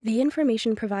The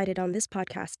information provided on this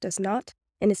podcast does not,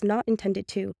 and is not intended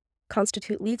to,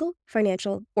 constitute legal,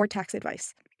 financial, or tax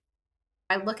advice.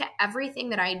 I look at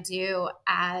everything that I do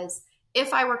as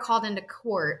if I were called into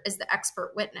court as the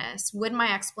expert witness, would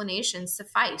my explanation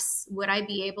suffice? Would I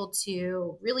be able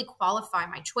to really qualify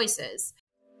my choices?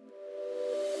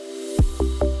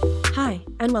 Hi,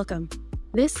 and welcome.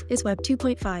 This is Web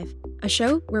 2.5, a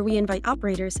show where we invite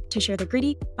operators to share the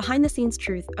gritty, behind-the-scenes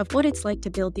truth of what it's like to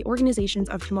build the organizations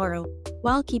of tomorrow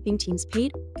while keeping teams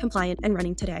paid, compliant, and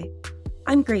running today.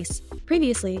 I'm Grace.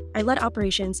 Previously, I led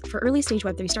operations for early-stage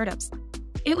Web3 startups.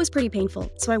 It was pretty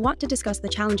painful, so I want to discuss the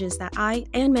challenges that I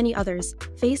and many others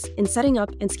face in setting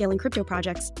up and scaling crypto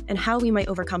projects and how we might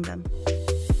overcome them.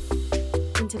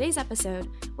 In today's episode,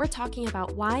 we're talking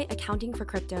about why accounting for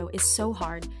crypto is so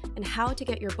hard and how to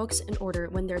get your books in order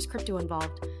when there's crypto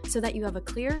involved so that you have a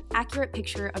clear, accurate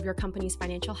picture of your company's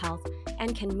financial health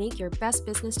and can make your best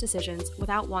business decisions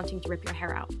without wanting to rip your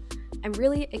hair out. I'm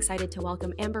really excited to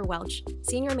welcome Amber Welch,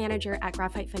 Senior Manager at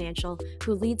Graphite Financial,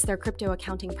 who leads their crypto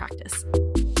accounting practice.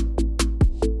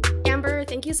 Amber,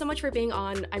 thank you so much for being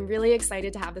on. I'm really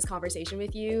excited to have this conversation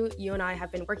with you. You and I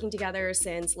have been working together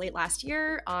since late last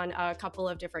year on a couple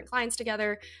of different clients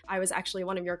together. I was actually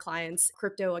one of your clients.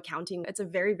 Crypto accounting, it's a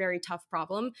very, very tough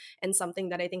problem and something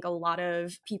that I think a lot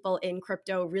of people in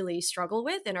crypto really struggle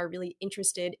with and are really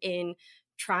interested in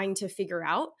trying to figure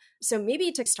out. So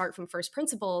maybe to start from first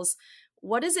principles,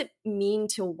 what does it mean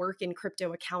to work in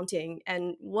crypto accounting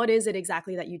and what is it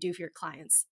exactly that you do for your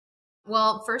clients?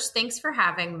 Well, first, thanks for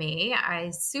having me.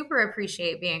 I super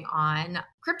appreciate being on.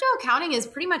 Crypto accounting is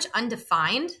pretty much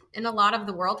undefined in a lot of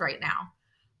the world right now.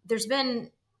 There's been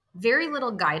very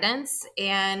little guidance.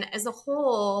 And as a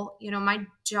whole, my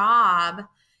job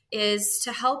is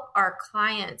to help our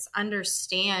clients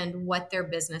understand what their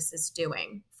business is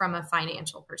doing from a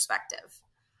financial perspective,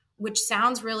 which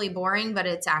sounds really boring, but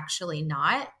it's actually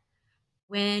not.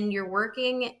 When you're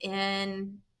working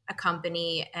in a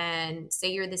company and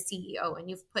say you're the CEO and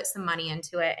you've put some money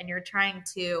into it and you're trying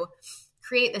to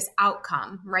create this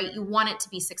outcome, right? You want it to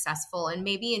be successful. And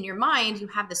maybe in your mind, you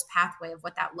have this pathway of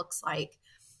what that looks like.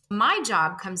 My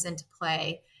job comes into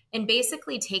play in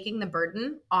basically taking the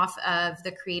burden off of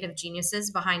the creative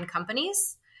geniuses behind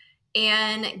companies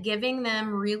and giving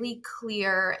them really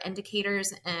clear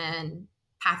indicators and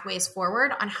pathways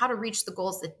forward on how to reach the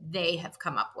goals that they have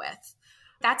come up with.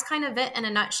 That's kind of it in a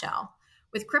nutshell.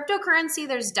 With cryptocurrency,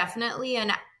 there's definitely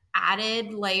an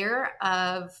added layer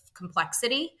of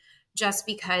complexity just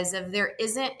because there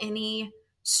isn't any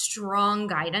strong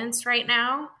guidance right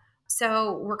now.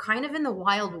 So we're kind of in the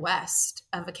wild west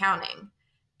of accounting.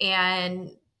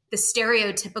 And the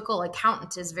stereotypical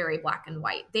accountant is very black and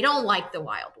white. They don't like the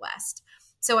Wild West.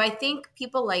 So I think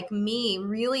people like me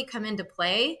really come into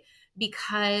play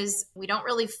because we don't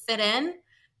really fit in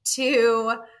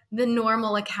to the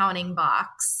normal accounting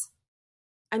box.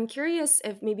 I'm curious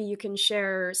if maybe you can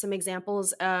share some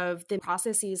examples of the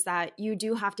processes that you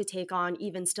do have to take on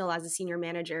even still as a senior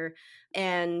manager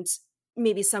and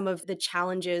maybe some of the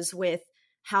challenges with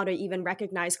how to even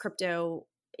recognize crypto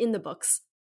in the books.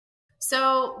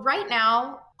 So right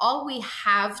now, all we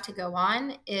have to go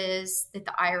on is that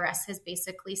the IRS has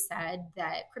basically said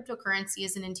that cryptocurrency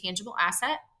is an intangible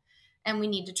asset and we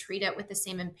need to treat it with the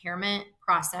same impairment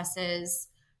processes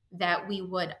that we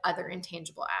would other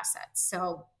intangible assets.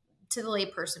 So to the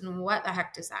layperson, what the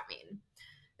heck does that mean?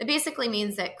 It basically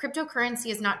means that cryptocurrency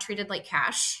is not treated like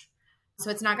cash.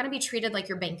 So it's not going to be treated like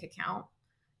your bank account.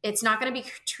 It's not going to be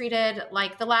treated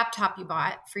like the laptop you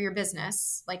bought for your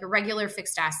business, like a regular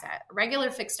fixed asset. A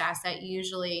regular fixed asset,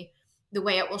 usually the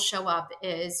way it will show up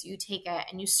is you take it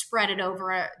and you spread it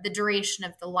over the duration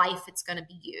of the life it's going to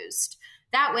be used.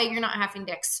 That way you're not having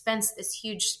to expense this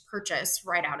huge purchase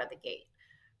right out of the gate.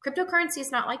 Cryptocurrency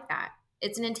is not like that.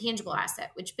 It's an intangible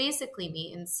asset, which basically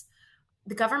means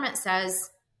the government says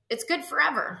it's good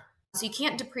forever. So you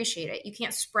can't depreciate it. You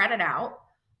can't spread it out.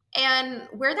 And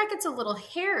where that gets a little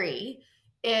hairy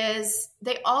is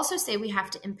they also say we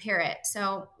have to impair it.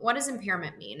 So what does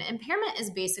impairment mean? Impairment is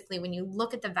basically when you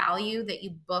look at the value that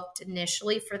you booked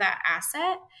initially for that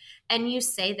asset and you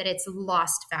say that it's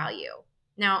lost value.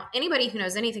 Now, anybody who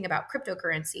knows anything about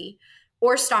cryptocurrency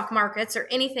or stock markets or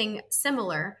anything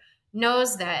similar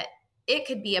knows that it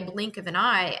could be a blink of an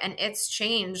eye and it's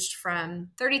changed from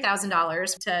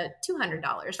 $30,000 to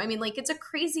 $200. I mean, it's a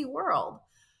crazy world.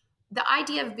 The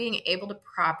idea of being able to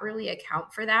properly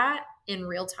account for that in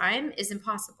real time is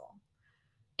impossible.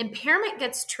 Impairment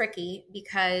gets tricky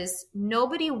because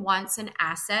nobody wants an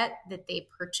asset that they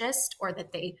purchased or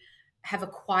that they have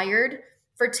acquired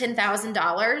for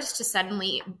 $10,000 to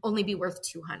suddenly only be worth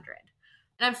 $200.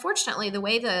 And unfortunately, the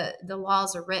way the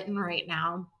laws are written right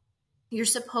now, you're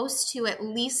supposed to at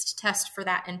least test for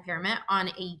that impairment on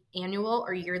an annual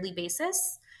or yearly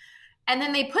basis. And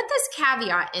then they put this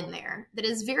caveat in there that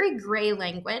is very gray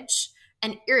language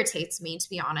and irritates me, to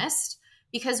be honest,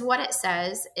 because what it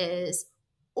says is,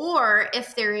 or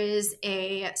if there is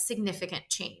a significant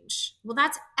change. Well,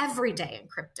 that's every day in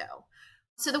crypto.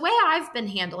 So the way I've been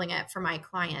handling it for my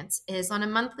clients is on a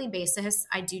monthly basis,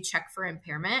 I do check for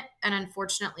impairment. And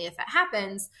unfortunately, if it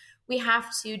happens, we have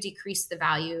to decrease the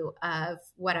value of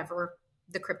whatever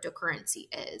the cryptocurrency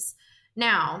is.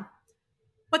 Now,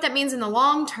 what that means in the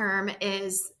long term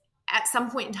is at some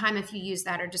point in time, if you use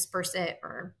that or disperse it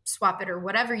or swap it or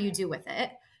whatever you do with it,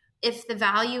 if the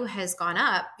value has gone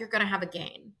up, you're going to have a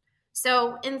gain.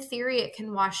 So in theory, it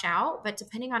can wash out, but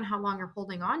depending on how long you're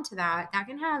holding on to that, that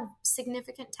can have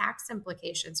significant tax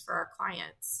implications for our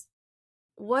clients.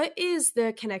 What is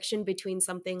the connection between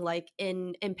something like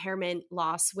an impairment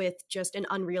loss with just an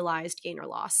unrealized gain or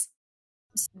loss?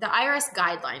 The IRS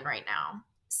guideline right now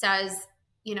says,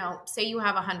 say you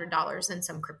have $100 in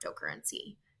some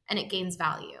cryptocurrency and it gains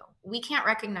value. We can't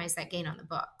recognize that gain on the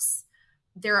books.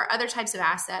 There are other types of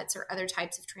assets or other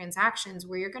types of transactions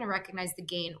where you're going to recognize the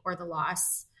gain or the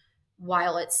loss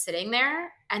while it's sitting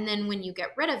there. And then when you get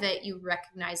rid of it, you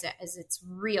recognize it as it's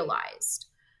realized.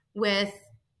 With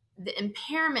the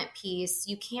impairment piece,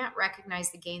 you can't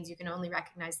recognize the gains. You can only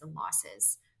recognize the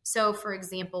losses. So for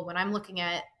example, when I'm looking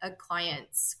at a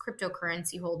client's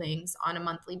cryptocurrency holdings on a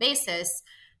monthly basis,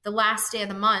 the last day of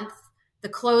the month, the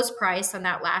close price on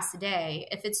that last day,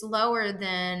 if it's lower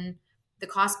than the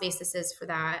cost basis is for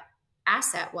that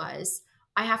asset was,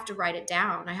 I have to write it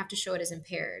down. I have to show it as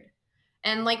impaired.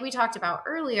 And like we talked about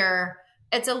earlier,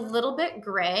 it's a little bit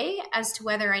gray as to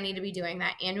whether I need to be doing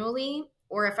that annually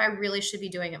or if I really should be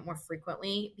doing it more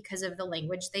frequently because of the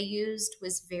language they used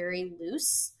was very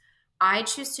loose. I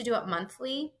choose to do it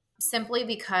monthly simply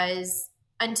because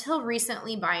until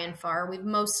recently, by and far, we've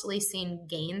mostly seen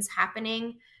gains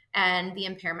happening and the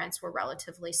impairments were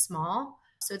relatively small.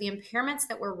 So the impairments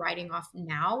that we're writing off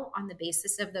now on the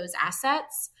basis of those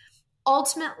assets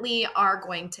ultimately are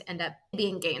going to end up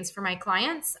being gains for my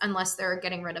clients unless they're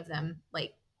getting rid of them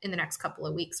like in the next couple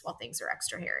of weeks while things are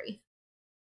extra hairy.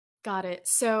 Got it.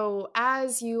 So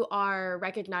as you are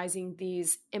recognizing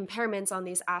these impairments on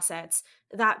these assets,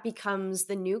 that becomes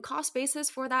the new cost basis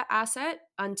for that asset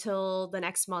until the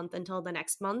next month,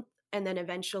 and then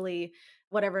eventually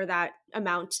whatever that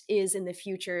amount is in the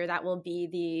future, that will be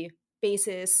the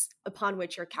basis upon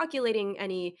which you're calculating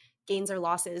any gains or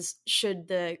losses should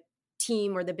the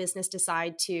team or the business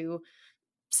decide to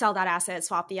sell that asset,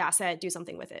 swap the asset, do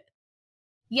something with it.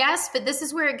 Yes, but this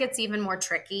is where it gets even more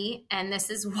tricky. And this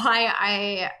is why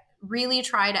I really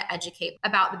try to educate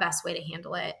about the best way to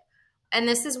handle it. And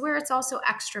this is where it's also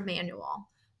extra manual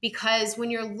because when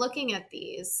you're looking at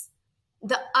these,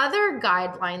 the other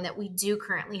guideline that we do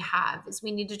currently have is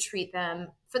we need to treat them,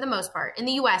 for the most part, in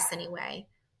the US anyway,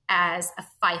 as a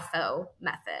FIFO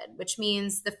method, which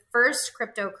means the first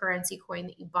cryptocurrency coin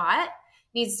that you bought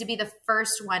needs to be the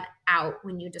first one out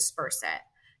when you disperse it.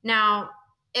 Now,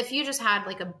 if you just had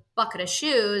like a bucket of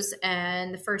shoes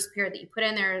and the first pair that you put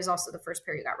in there is also the first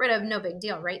pair you got rid of, no big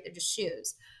deal, right? They're just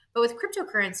shoes. But with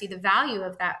cryptocurrency, the value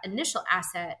of that initial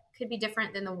asset could be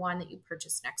different than the one that you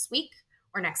purchase next week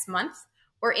or next month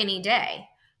or any day.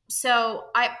 So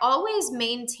I always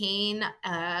maintain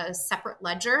a separate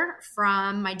ledger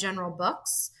from my general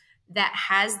books that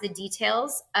has the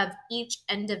details of each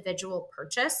individual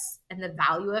purchase and the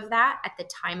value of that at the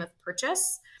time of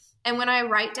purchase. And when I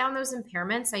write down those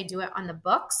impairments, I do it on the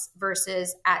books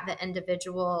versus at the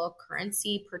individual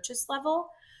currency purchase level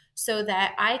so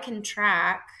that I can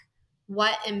track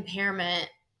what impairment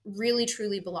really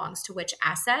truly belongs to which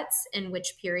assets in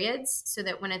which periods so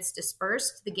that when it's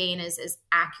dispersed, the gain is as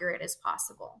accurate as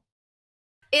possible.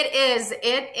 It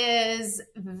is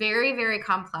very, very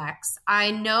complex. I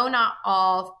know not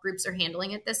all groups are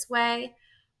handling it this way.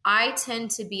 I tend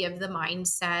to be of the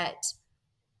mindset,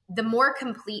 the more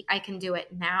complete I can do it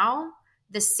now,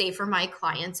 the safer my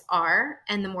clients are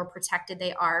and the more protected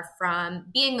they are from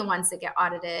being the ones that get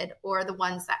audited or the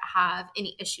ones that have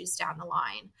any issues down the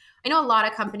line. I know a lot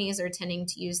of companies are tending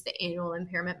to use the annual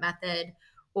impairment method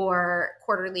or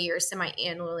quarterly or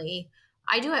semi-annually.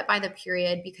 I do it by the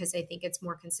period because I think it's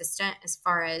more consistent as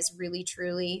far as really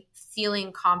truly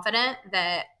feeling confident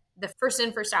that the first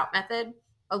in, first out method,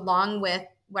 along with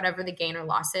whatever the gain or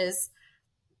loss is,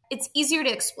 it's easier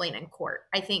to explain in court.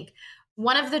 I think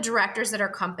one of the directors at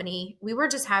our company, we were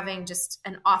just having just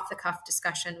an off the cuff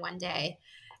discussion one day.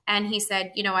 And he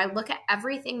said, I look at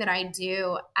everything that I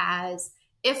do as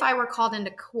if I were called into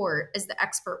court as the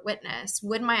expert witness,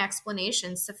 would my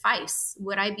explanation suffice?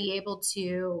 Would I be able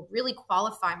to really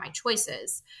qualify my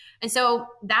choices? And so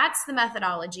that's the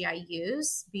methodology I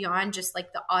use beyond just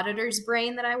like the auditor's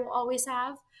brain that I will always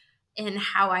have, in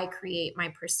how I create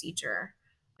my procedure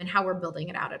and how we're building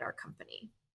it out at our company.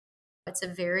 It's a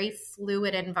very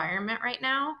fluid environment right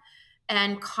now,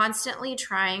 and constantly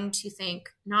trying to think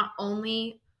not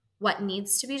only what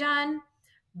needs to be done,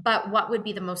 but what would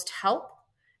be the most help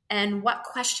and what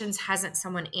questions hasn't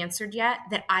someone answered yet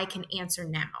that I can answer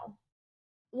now.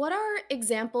 What are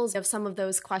examples of some of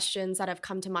those questions that have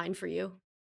come to mind for you?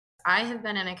 I have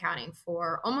been in accounting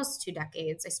for almost 2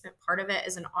 decades. I spent part of it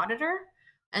as an auditor,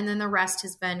 and then the rest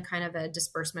has been kind of a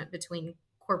disbursement between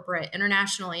corporate,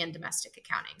 international, and domestic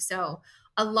accounting. So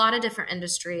a lot of different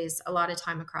industries, a lot of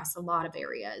time across a lot of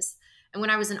areas. And when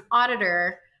I was an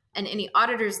auditor, and any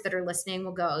auditors that are listening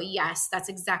will go, yes, that's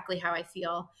exactly how I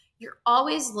feel. You're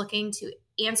always looking to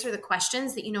answer the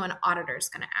questions that you know an auditor is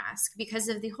going to ask, because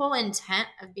of the whole intent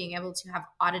of being able to have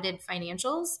audited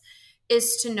financials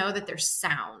is to know that they're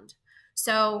sound.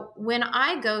 So when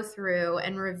I go through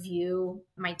and review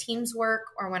my team's work,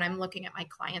 or when I'm looking at my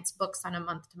clients' books on a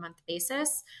month-to-month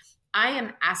basis, I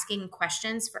am asking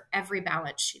questions for every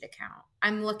balance sheet account.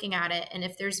 I'm looking at it, and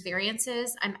if there's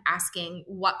variances, I'm asking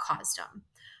what caused them,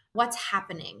 what's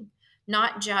happening,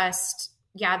 not just,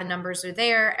 yeah, the numbers are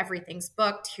there, everything's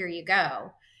booked, here you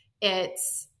go.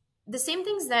 It's the same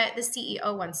things that the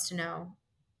CEO wants to know.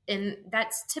 And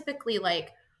that's typically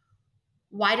like,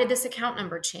 why did this account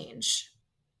number change?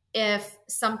 If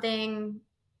something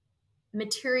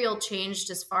material changed,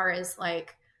 as far as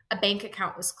like a bank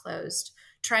account was closed,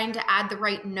 trying to add the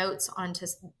right notes onto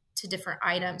to different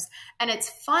items. And it's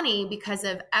funny because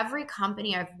of every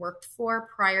company I've worked for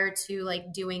prior to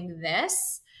like doing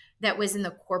this, that was in the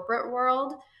corporate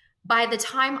world, by the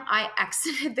time I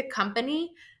exited the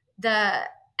company, the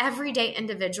everyday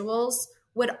individuals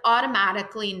would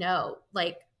automatically know,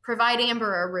 like, provide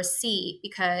Amber a receipt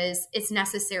because it's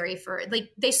necessary for,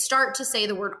 like, they start to say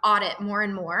the word audit more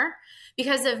and more,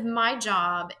 because of my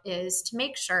job is to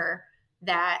make sure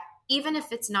that even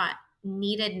if it's not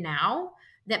needed now,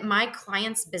 that my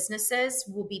clients' businesses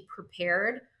will be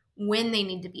prepared when they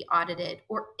need to be audited,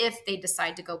 or if they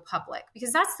decide to go public,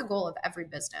 because that's the goal of every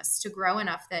business, to grow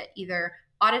enough that either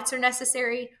audits are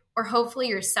necessary, or hopefully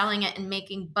you're selling it and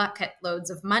making bucket loads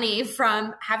of money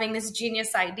from having this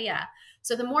genius idea.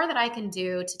 So the more that I can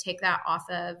do to take that off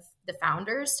of the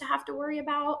founders to have to worry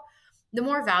about, the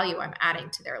more value I'm adding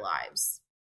to their lives.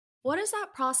 What is that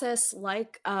process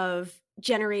like of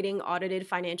generating audited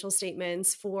financial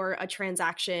statements for a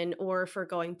transaction or for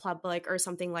going public or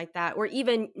something like that? Or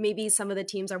even maybe some of the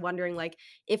teams are wondering, like,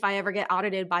 if I ever get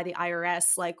audited by the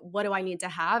IRS, like, what do I need to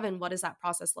have and what does that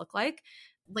process look like?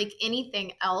 Like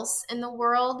anything else in the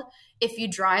world, if you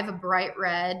drive a bright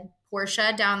red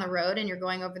Porsche down the road and you're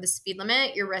going over the speed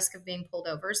limit, your risk of being pulled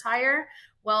over is higher.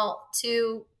 Well,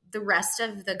 to the rest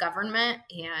of the government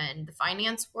and the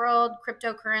finance world,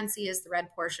 cryptocurrency is the red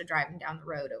Porsche driving down the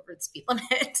road over the speed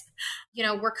limit. You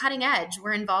know, we're cutting edge.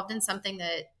 We're involved in something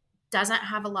that doesn't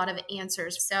have a lot of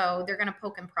answers. So they're going to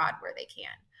poke and prod where they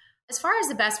can. As far as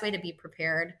the best way to be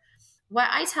prepared, what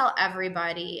I tell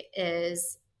everybody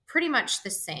is pretty much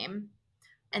the same.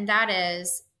 And that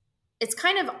is, it's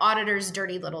kind of auditor's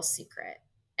dirty little secret.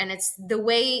 And it's the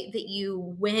way that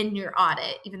you win your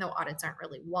audit, even though audits aren't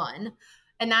really won.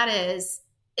 And that is,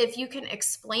 if you can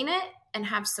explain it and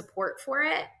have support for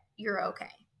it, you're okay.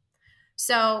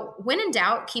 So when in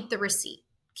doubt, keep the receipt.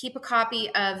 Keep a copy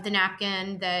of the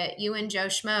napkin that you and Joe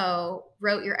Schmo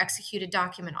wrote your executed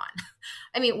document on.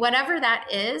 I mean, whatever that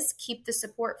is, keep the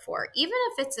support for. Even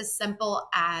if it's as simple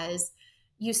as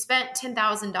you spent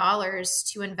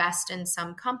 $10,000 to invest in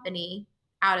some company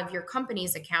out of your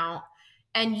company's account,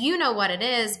 and you know what it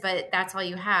is, but that's all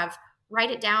you have,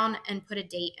 write it down and put a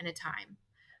date and a time.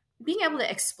 Being able to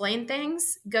explain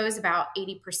things goes about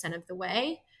 80% of the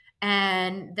way.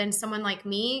 And then someone like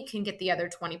me can get the other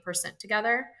 20%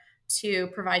 together to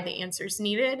provide the answers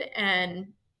needed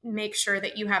and make sure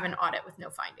that you have an audit with no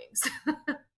findings.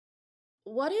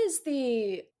 What is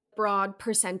the broad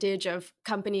percentage of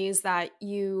companies that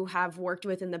you have worked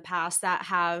with in the past that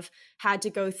have had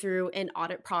to go through an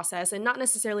audit process, and not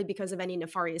necessarily because of any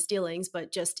nefarious dealings,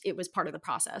 but just it was part of the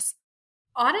process?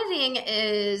 Auditing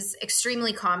is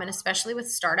extremely common, especially with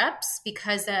startups,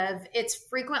 because of it's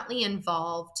frequently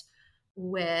involved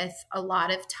with a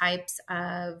lot of types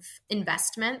of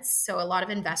investments. So a lot of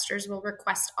investors will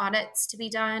request audits to be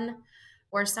done,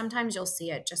 or sometimes you'll see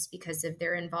it just because of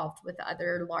they're involved with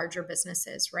other larger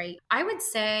businesses, right? I would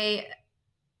say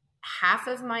half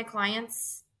of my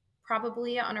clients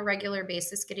probably on a regular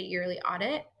basis get a yearly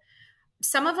audit.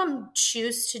 Some of them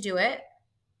choose to do it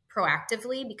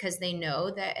proactively because they know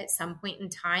that at some point in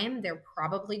time, they're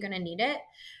probably going to need it.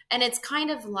 And it's kind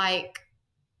of like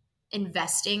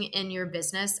investing in your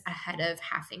business ahead of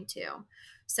having to.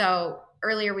 So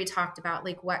earlier we talked about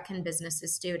like, what can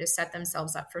businesses do to set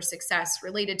themselves up for success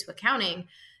related to accounting?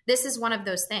 This is one of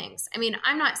those things. I mean,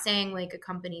 I'm not saying like a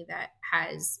company that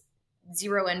has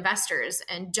 0 investors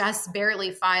and just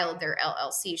barely filed their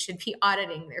LLC should be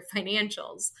auditing their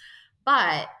financials.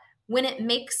 But when it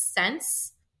makes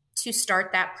sense to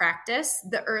start that practice,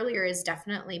 the earlier is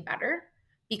definitely better,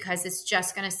 because it's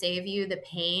just going to save you the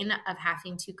pain of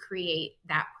having to create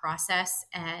that process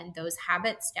and those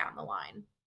habits down the line.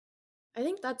 I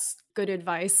think that's good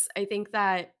advice. I think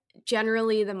that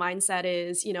generally the mindset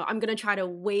is, I'm going to try to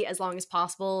wait as long as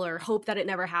possible or hope that it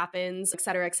never happens, et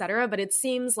cetera, et cetera. But it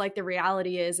seems like the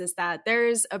reality is that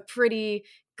there's a pretty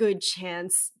good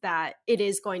chance that it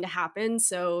is going to happen.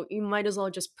 So you might as well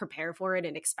just prepare for it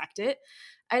and expect it.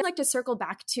 I'd like to circle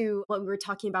back to what we were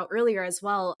talking about earlier as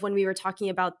well, when we were talking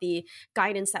about the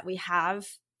guidance that we have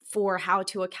for how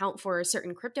to account for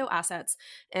certain crypto assets.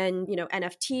 And,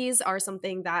 NFTs are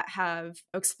something that have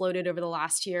exploded over the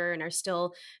last year and are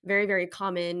still very, very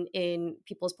common in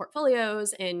people's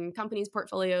portfolios, in companies'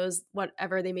 portfolios,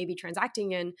 whatever they may be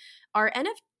transacting in. Are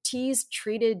NFTs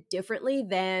treated differently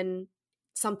than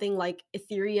something like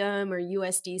Ethereum or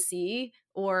USDC,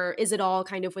 or is it all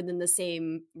kind of within the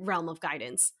same realm of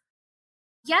guidance?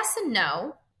 Yes and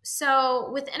no. So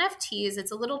with NFTs,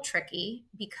 it's a little tricky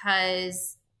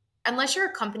because unless you're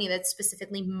a company that's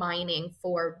specifically mining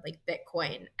for like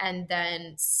Bitcoin and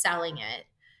then selling it,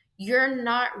 you're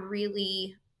not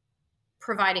really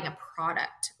providing a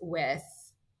product with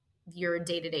your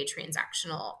day-to-day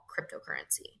transactional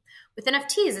cryptocurrency. With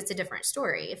NFTs, it's a different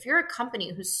story. If you're a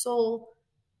company whose sole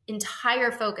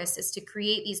entire focus is to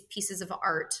create these pieces of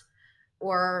art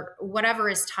or whatever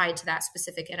is tied to that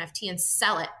specific NFT and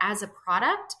sell it as a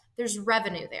product, there's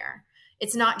revenue there.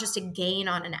 It's not just a gain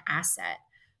on an asset.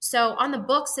 So on the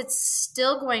books, it's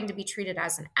still going to be treated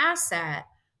as an asset,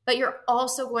 but you're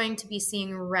also going to be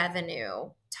seeing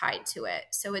revenue tied to it.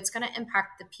 So it's going to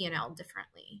impact the P&L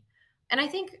differently. And I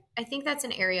think that's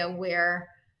an area where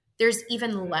there's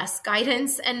even less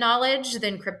guidance and knowledge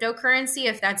than cryptocurrency,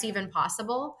 if that's even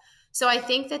possible. So I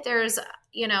think that there's,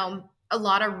 a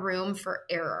lot of room for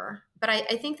error, but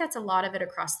I think that's a lot of it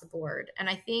across the board. And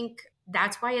I think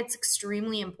that's why it's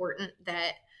extremely important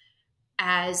that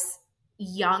as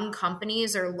young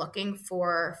companies are looking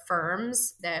for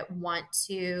firms that want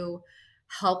to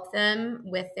help them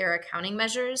with their accounting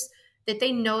measures, that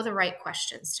they know the right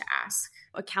questions to ask.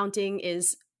 Accounting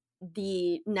is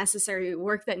the necessary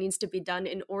work that needs to be done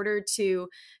in order to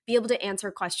be able to answer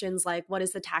questions like, what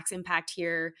is the tax impact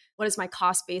here? What is my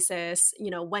cost basis?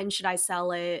 When should I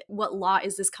sell it? What law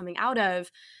is this coming out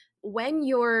of? When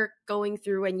you're going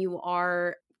through and you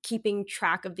are keeping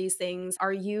track of these things,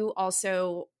 are you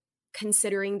also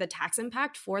considering the tax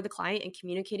impact for the client and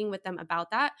communicating with them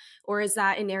about that? Or is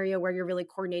that an area where you're really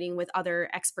coordinating with other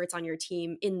experts on your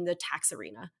team in the tax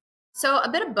arena? So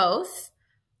a bit of both.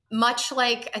 Much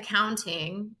like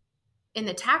accounting, in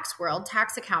the tax world,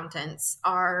 tax accountants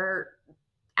are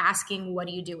asking, what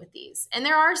do you do with these? And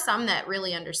there are some that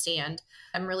really understand.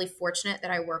 I'm really fortunate that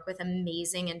I work with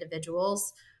amazing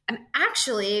individuals. I'm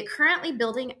actually currently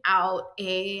building out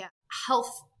a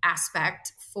health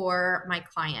aspect for my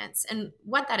clients. And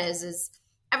what that is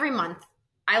every month,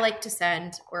 I like to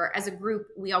send, or as a group,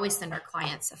 we always send our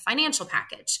clients a financial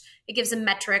package. It gives them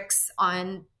metrics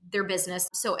on their business.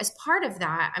 So as part of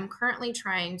that, I'm currently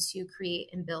trying to create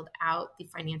and build out the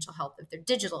financial health of their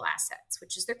digital assets,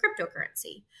 which is their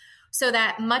cryptocurrency. So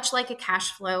that much like a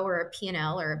cash flow or a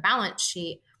P&L or a balance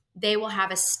sheet, they will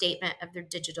have a statement of their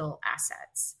digital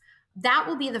assets. That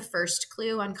will be the first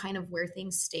clue on kind of where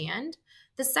things stand.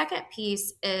 The second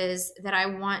piece is that I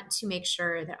want to make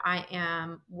sure that I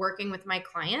am working with my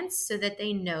clients so that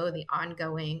they know the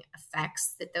ongoing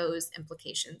effects that those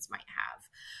implications might have.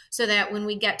 So that when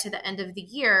we get to the end of the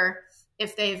year,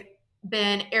 if they've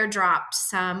been airdropped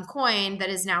some coin that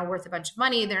is now worth a bunch of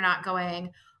money, they're not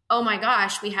going, oh my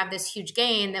gosh, we have this huge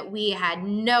gain that we had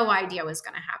no idea was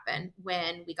going to happen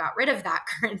when we got rid of that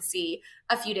currency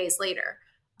a few days later.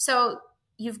 So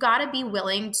you've got to be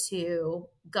willing to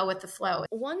go with the flow.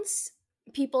 Once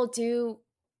people do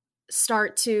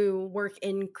start to work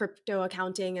in crypto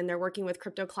accounting and they're working with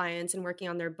crypto clients and working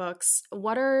on their books,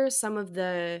 what are some of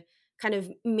the kind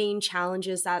of main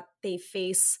challenges that they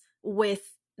face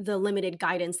with the limited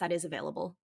guidance that is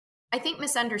available? I think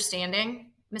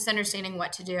misunderstanding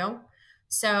what to do.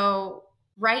 So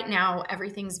right now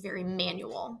everything's very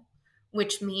manual,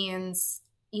 which means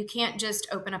you can't just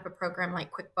open up a program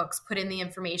like QuickBooks, put in the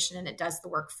information, and it does the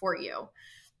work for you.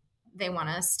 They want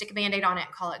to stick a Band-Aid on it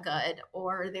and call it good,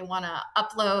 or they want to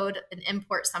upload and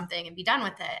import something and be done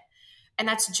with it. And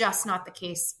that's just not the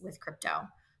case with crypto.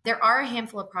 There are a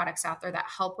handful of products out there that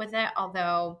help with it,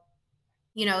 although,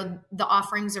 the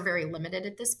offerings are very limited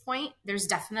at this point. There's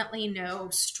definitely no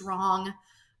strong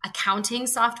accounting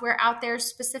software out there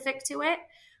specific to it,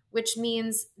 which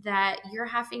means that you're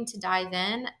having to dive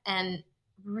in and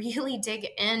really dig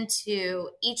into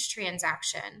each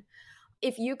transaction.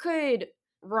 If you could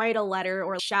write a letter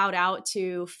or shout out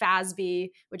to FASB,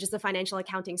 which is the Financial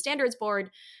Accounting Standards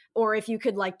Board, or if you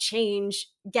could change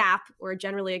GAAP or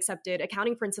generally accepted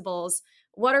accounting principles,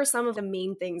 what are some of the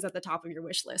main things at the top of your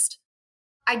wish list?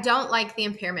 I don't like the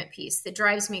impairment piece. That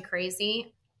drives me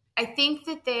crazy. I think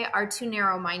that they are too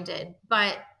narrow-minded,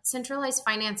 but centralized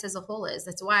finance as a whole is.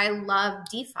 That's why I love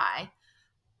DeFi.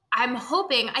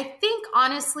 I think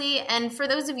honestly, and for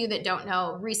those of you that don't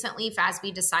know, recently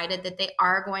FASB decided that they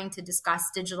are going to discuss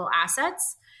digital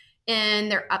assets in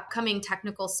their upcoming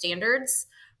technical standards.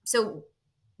 So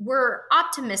we're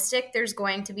optimistic there's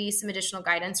going to be some additional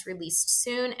guidance released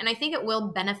soon, and I think it will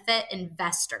benefit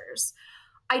investors.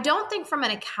 I don't think from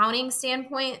an accounting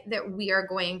standpoint that we are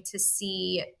going to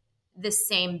see the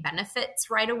same benefits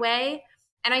right away.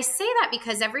 And I say that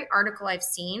because every article I've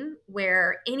seen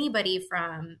where anybody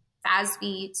from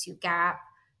FASB to GAAP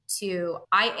to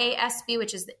IASB,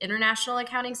 which is the International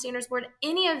Accounting Standards Board,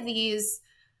 any of these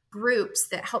groups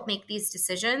that help make these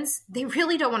decisions, they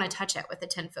really don't want to touch it with a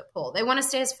 10-foot pole. They want to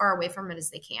stay as far away from it as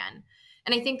they can.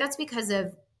 And I think that's because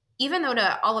of, even though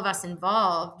to all of us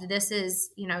involved, this is,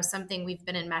 something we've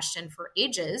been enmeshed in for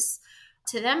ages,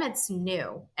 to them it's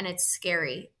new and it's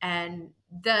scary. And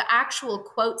the actual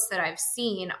quotes that I've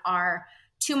seen are,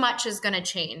 too much is going to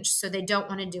change, so they don't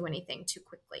want to do anything too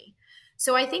quickly.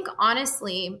 So I think,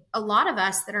 honestly, a lot of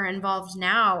us that are involved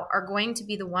now are going to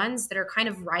be the ones that are kind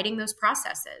of writing those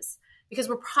processes, because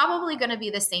we're probably going to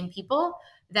be the same people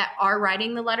that are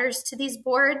writing the letters to these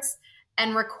boards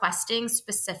and requesting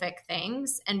specific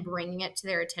things and bringing it to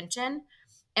their attention.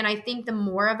 And I think the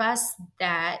more of us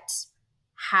that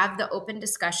have the open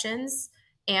discussions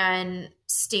and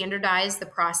standardize the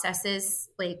processes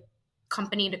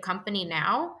company to company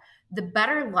now, the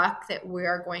better luck that we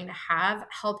are going to have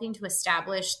helping to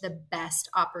establish the best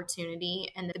opportunity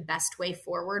and the best way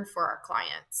forward for our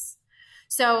clients.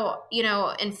 So,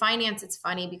 in finance, it's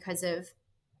funny because of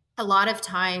a lot of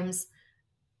times,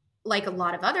 like a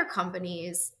lot of other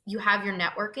companies, you have your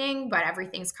networking, but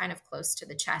everything's kind of close to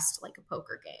the chest like a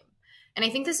poker game. And I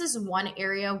think this is one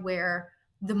area where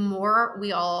the more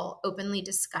we all openly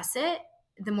discuss it,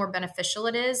 the more beneficial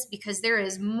it is, because there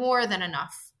is more than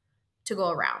enough to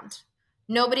go around.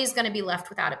 Nobody's going to be left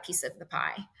without a piece of the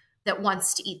pie that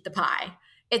wants to eat the pie.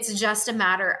 It's just a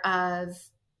matter of,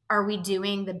 are we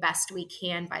doing the best we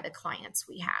can by the clients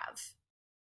we have?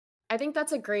 I think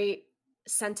that's a great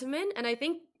sentiment, and I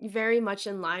think very much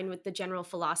in line with the general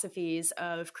philosophies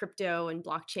of crypto and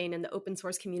blockchain and the open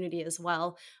source community as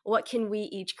well. What can we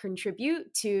each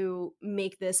contribute to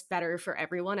make this better for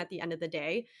everyone at the end of the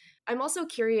day? I'm also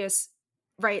curious,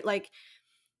 right,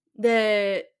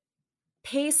 the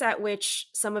pace at which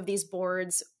some of these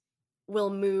boards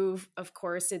will move. Of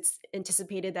course, it's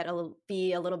anticipated that it'll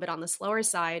be a little bit on the slower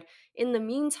side. In the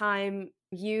meantime,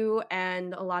 you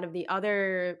and a lot of the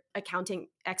other accounting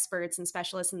experts and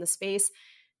specialists in the space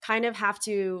kind of have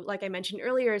to, like I mentioned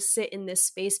earlier, sit in this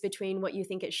space between what you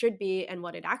think it should be and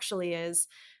what it actually is.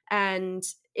 And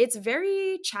it's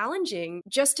very challenging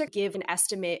just to give an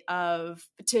estimate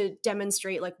to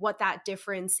demonstrate what that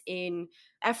difference in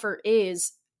effort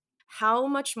is. How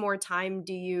much more time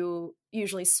do you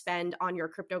usually spend on your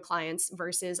crypto clients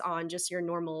versus on just your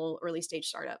normal early stage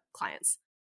startup clients?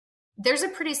 There's a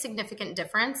pretty significant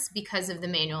difference because of the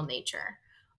manual nature.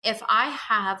 If I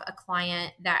have a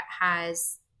client that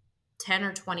has 10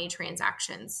 or 20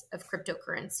 transactions of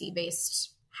cryptocurrency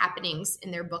based happenings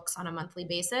in their books on a monthly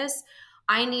basis,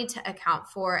 I need to account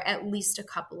for at least a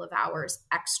couple of hours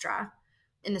extra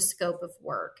in the scope of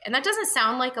work. And that doesn't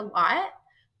sound like a lot,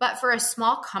 but for a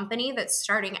small company that's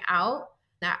starting out,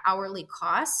 that hourly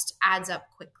cost adds up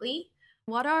quickly.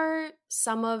 What are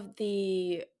some of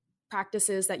the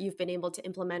practices that you've been able to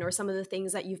implement, or some of the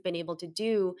things that you've been able to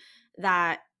do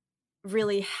that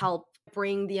really help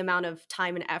bring the amount of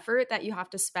time and effort that you have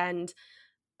to spend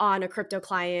on a crypto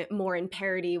client more in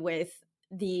parity with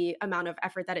the amount of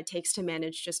effort that it takes to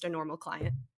manage just a normal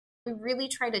client? We really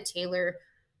try to tailor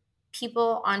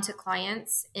people onto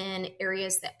clients in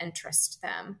areas that interest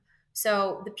them.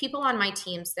 So the people on my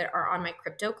teams that are on my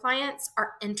crypto clients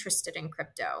are interested in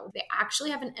crypto. They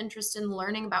actually have an interest in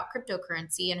learning about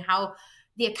cryptocurrency and how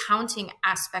the accounting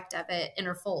aspect of it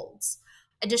interfolds.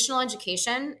 Additional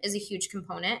education is a huge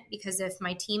component because if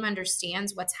my team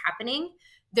understands what's happening,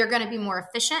 they're going to be more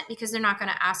efficient because they're not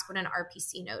going to ask what an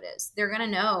RPC note is. They're going to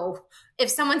know if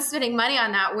someone's spending money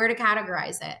on that, where to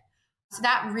categorize it. So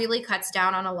that really cuts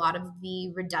down on a lot of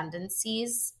the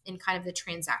redundancies in kind of the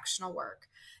transactional work.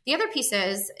 The other piece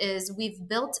is we've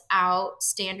built out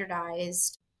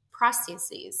standardized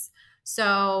processes.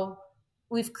 So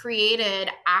we've created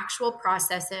actual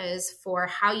processes for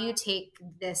how you take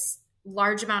this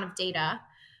large amount of data,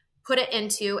 put it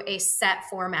into a set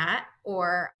format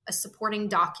or a supporting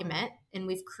document. And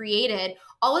we've created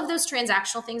all of those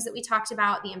transactional things that we talked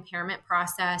about, the impairment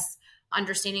process,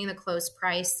 understanding the close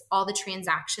price, all the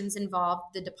transactions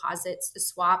involved, the deposits, the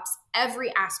swaps,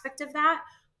 every aspect of that,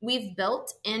 we've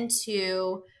built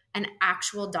into an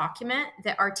actual document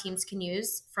that our teams can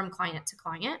use from client to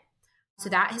client. So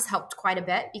that has helped quite a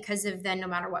bit because of then no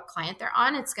matter what client they're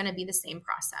on, it's going to be the same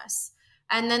process.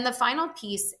 And then the final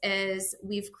piece is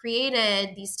we've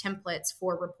created these templates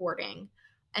for reporting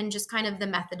and just kind of the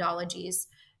methodologies.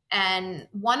 And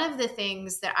one of the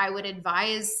things that I would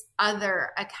advise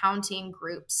other accounting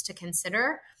groups to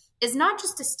consider is not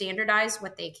just to standardize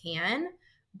what they can,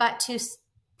 but to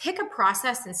pick a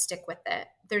process and stick with it.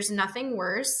 There's nothing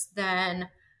worse than,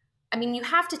 you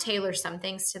have to tailor some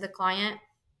things to the client,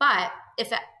 but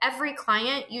if at every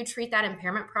client you treat that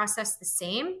impairment process the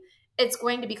same, it's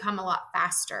going to become a lot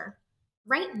faster.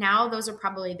 Right now, those are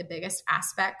probably the biggest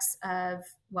aspects of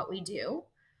what we do.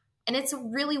 And it's a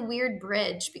really weird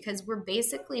bridge because we're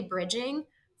basically bridging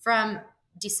from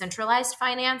decentralized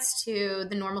finance to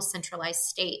the normal centralized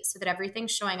state so that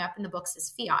everything's showing up in the books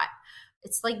as fiat.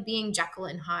 It's like being Jekyll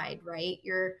and Hyde, right?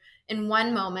 You're in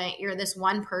one moment, you're this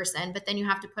one person, but then you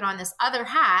have to put on this other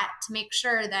hat to make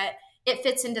sure that it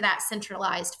fits into that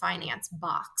centralized finance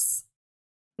box.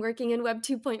 Working in Web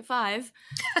 2.5.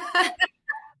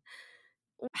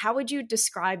 How would you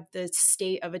describe the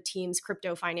state of a team's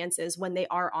crypto finances when they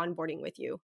are onboarding with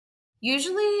you?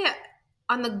 Usually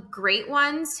on the great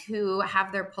ones who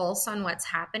have their pulse on what's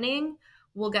happening,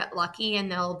 we'll get lucky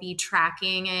and they'll be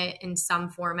tracking it in some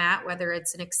format, whether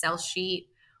it's an Excel sheet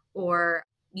or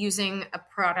using a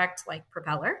product like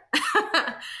Propeller.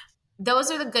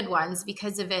 Those are the good ones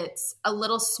because of it's a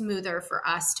little smoother for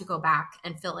us to go back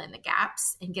and fill in the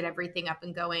gaps and get everything up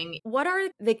and going. What are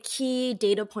the key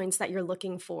data points that you're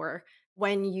looking for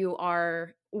when you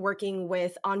are working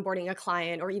with onboarding a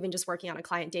client or even just working on a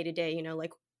client day to day?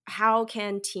 Like how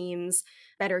can teams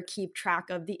better keep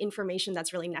track of the information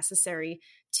that's really necessary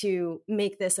to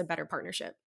make this a better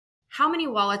partnership? How many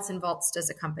wallets and vaults does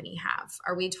a company have?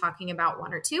 Are we talking about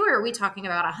one or two, or are we talking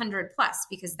about 100 plus?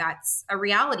 Because that's a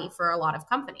reality for a lot of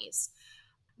companies.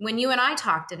 When you and I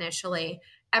talked initially,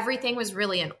 everything was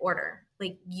really in order.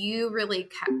 Like you really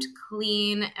kept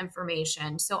clean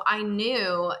information. So I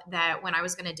knew that when I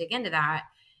was going to dig into that,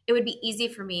 it would be easy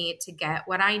for me to get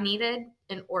what I needed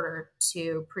in order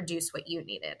to produce what you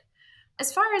needed.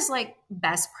 As far as like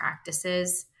best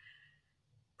practices,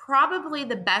 probably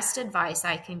the best advice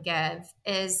I can give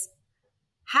is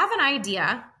have an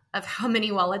idea of how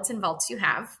many wallets and vaults you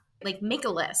have. Like make a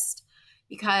list,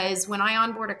 because when I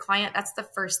onboard a client, that's the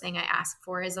first thing I ask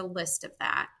for is a list of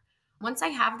that. Once I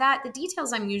have that, the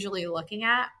details I'm usually looking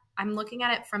at, I'm looking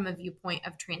at it from a viewpoint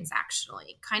of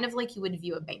transactionally, kind of like you would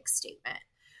view a bank statement.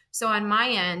 So on my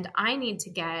end, I need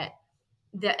to get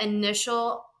the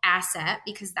initial asset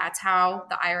because that's how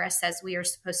the IRS says we are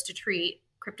supposed to treat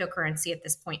cryptocurrency at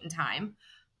this point in time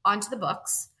onto the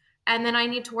books. And then I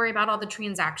need to worry about all the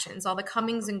transactions, all the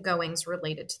comings and goings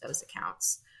related to those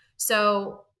accounts.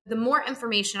 So the more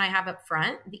information I have up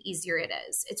front, the easier it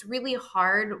is. It's really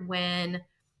hard when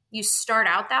you start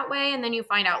out that way and then you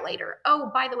find out later, oh,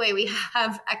 by the way, we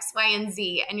have X, Y, and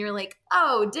Z. And you're like,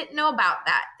 oh, didn't know about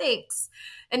that. Thanks.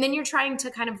 And then you're trying to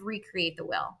kind of recreate the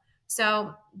wheel.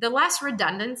 So the less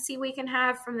redundancy we can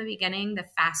have from the beginning, the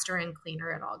faster and cleaner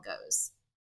it all goes.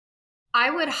 I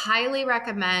would highly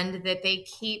recommend that they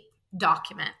keep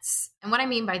documents. And what I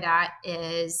mean by that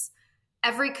is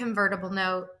every convertible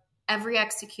note, every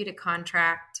executed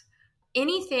contract,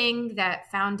 anything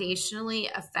that foundationally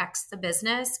affects the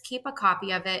business, keep a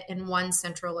copy of it in one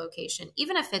central location.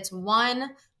 Even if it's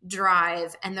one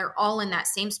drive and they're all in that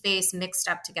same space mixed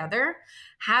up together,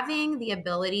 having the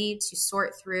ability to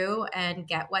sort through and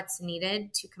get what's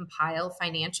needed to compile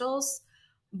financials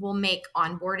will make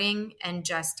onboarding and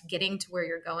just getting to where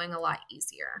you're going a lot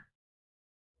easier.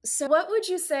 So what would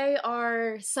you say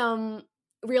are some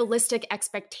realistic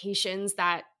expectations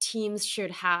that teams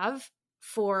should have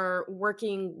for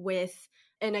working with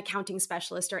an accounting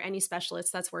specialist or any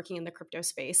specialist that's working in the crypto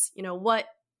space? What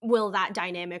will that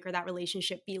dynamic or that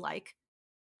relationship be like?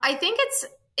 I think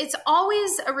it's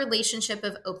always a relationship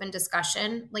of open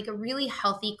discussion. Like a really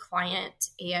healthy client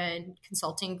and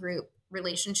consulting group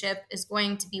relationship is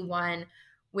going to be one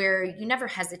where you never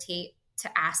hesitate to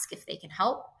ask if they can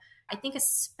help. I think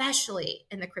especially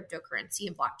in the cryptocurrency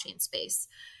and blockchain space,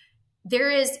 there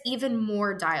is even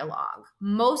more dialogue.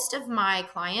 Most of my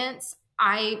clients,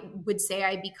 I would say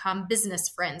I become business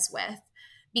friends with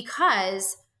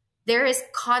because there is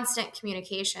constant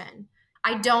communication.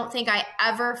 I don't think I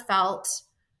ever felt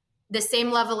the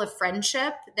same level of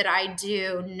friendship that I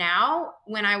do now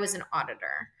when I was an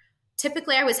auditor.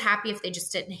 Typically, I was happy if they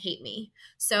just didn't hate me.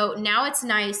 So now it's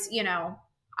nice,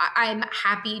 I'm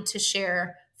happy to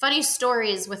share funny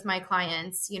stories with my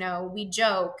clients. We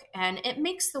joke and it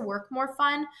makes the work more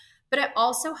fun, but it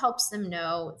also helps them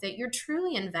know that you're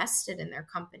truly invested in their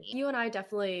company. You and I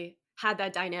definitely had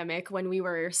that dynamic when we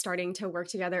were starting to work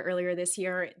together earlier this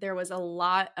year. There was a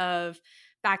lot of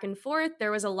back and forth.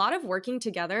 There was a lot of working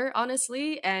together,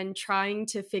 honestly, and trying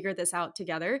to figure this out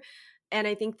together. And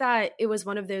I think that it was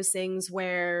one of those things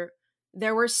where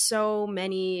there were so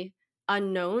many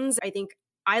unknowns. I think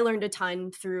I learned a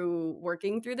ton through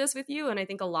working through this with you. And I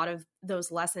think a lot of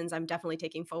those lessons I'm definitely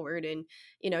taking forward and,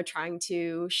 trying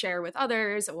to share with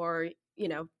others or,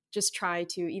 just try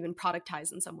to even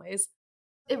productize in some ways.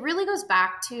 It really goes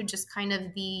back to just kind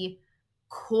of the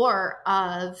core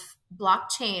of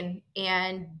blockchain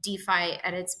and DeFi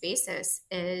at its basis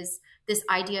is this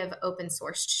idea of open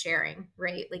source sharing,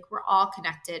 right? Like we're all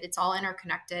connected. It's all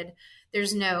interconnected.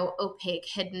 There's no opaque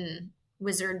hidden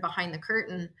wizard behind the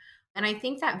curtain. And I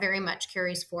think that very much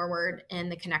carries forward in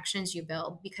the connections you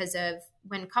build because of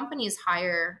when companies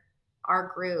hire our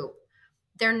group,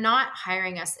 they're not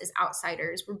hiring us as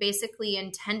outsiders. We're basically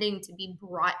intending to be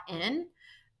brought in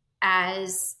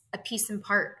as a piece and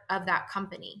part of that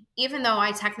company. Even though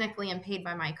I technically am paid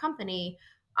by my company,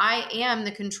 I am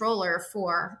the controller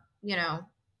for,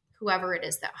 whoever it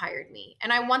is that hired me.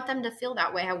 And I want them to feel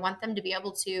that way. I want them to be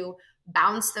able to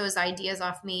bounce those ideas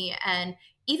off me. And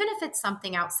even if it's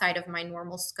something outside of my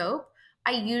normal scope,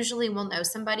 I usually will know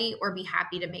somebody or be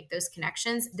happy to make those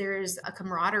connections. There's a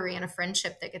camaraderie and a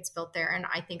friendship that gets built there. And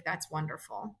I think that's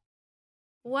wonderful.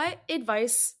 What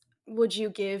advice would you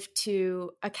give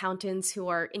to accountants who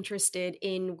are interested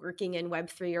in working in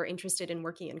Web3 or interested in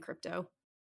working in crypto?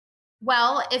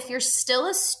 Well, if you're still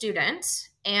a student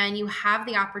and you have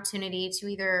the opportunity to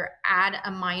either add a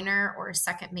minor or a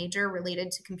second major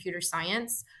related to computer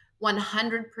science,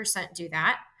 100% do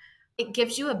that. It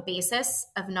gives you a basis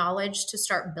of knowledge to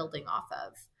start building off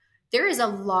of. There is a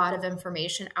lot of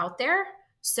information out there.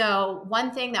 So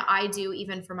one thing that I do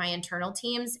even for my internal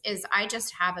teams is I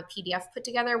just have a PDF put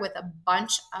together with a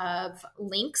bunch of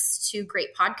links to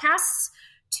great podcasts,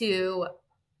 to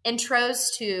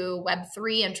intros to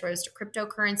Web3, intros to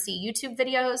cryptocurrency YouTube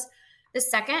videos. The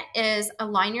second is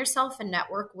align yourself and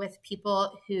network with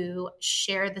people who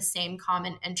share the same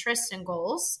common interests and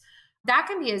goals. That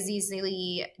can be as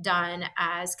easily done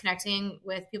as connecting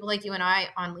with people like you and I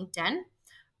on LinkedIn.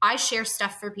 I share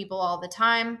stuff for people all the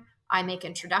time. I make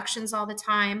introductions all the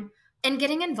time and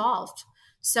getting involved.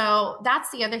 So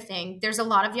that's the other thing. There's a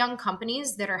lot of young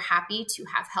companies that are happy to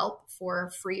have help for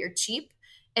free or cheap.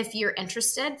 If you're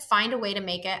interested, find a way to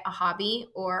make it a hobby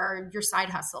or your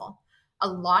side hustle. A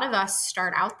lot of us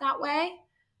start out that way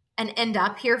and end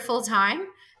up here full time.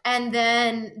 And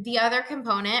then the other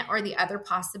component or the other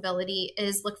possibility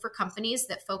is look for companies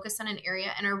that focus on an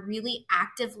area and are really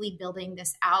actively building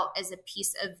this out as a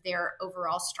piece of their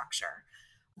overall structure.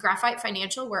 Graphite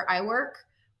Financial, where I work,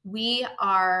 we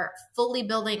are fully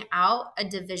building out a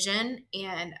division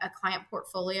and a client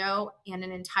portfolio and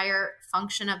an entire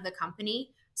function of the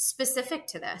company specific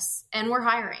to this. And we're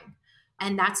hiring.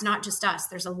 And that's not just us.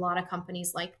 There's a lot of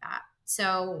companies like that.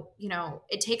 So,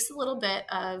 it takes a little bit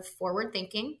of forward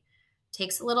thinking,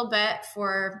 takes a little bit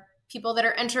for people that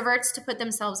are introverts to put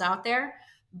themselves out there,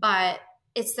 but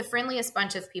it's the friendliest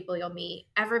bunch of people you'll meet.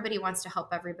 Everybody wants to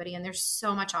help everybody, and there's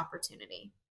so much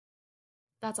opportunity.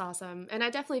 That's awesome. And I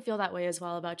definitely feel that way as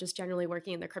well about just generally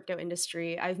working in the crypto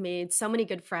industry. I've made so many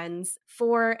good friends.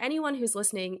 For anyone who's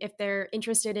listening, if they're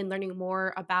interested in learning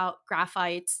more about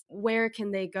Graphite, where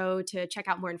can they go to check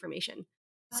out more information?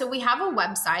 So we have a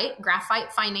website,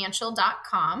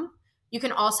 graphitefinancial.com. You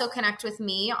can also connect with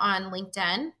me on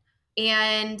LinkedIn.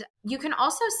 And you can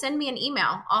also send me an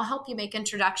email. I'll help you make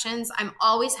introductions. I'm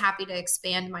always happy to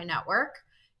expand my network.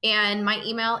 And my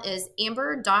email is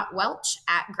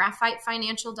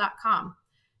amber.welch@graphitefinancial.com.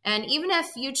 And even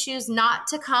if you choose not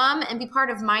to come and be part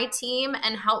of my team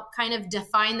and help kind of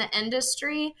define the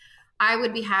industry, I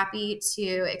would be happy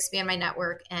to expand my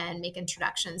network and make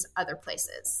introductions other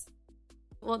places.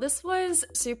 Well, this was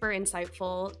super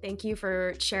insightful. Thank you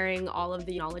for sharing all of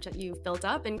the knowledge that you've built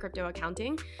up in crypto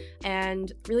accounting,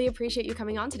 and really appreciate you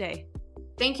coming on today.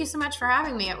 Thank you so much for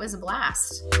having me. It was a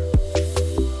blast.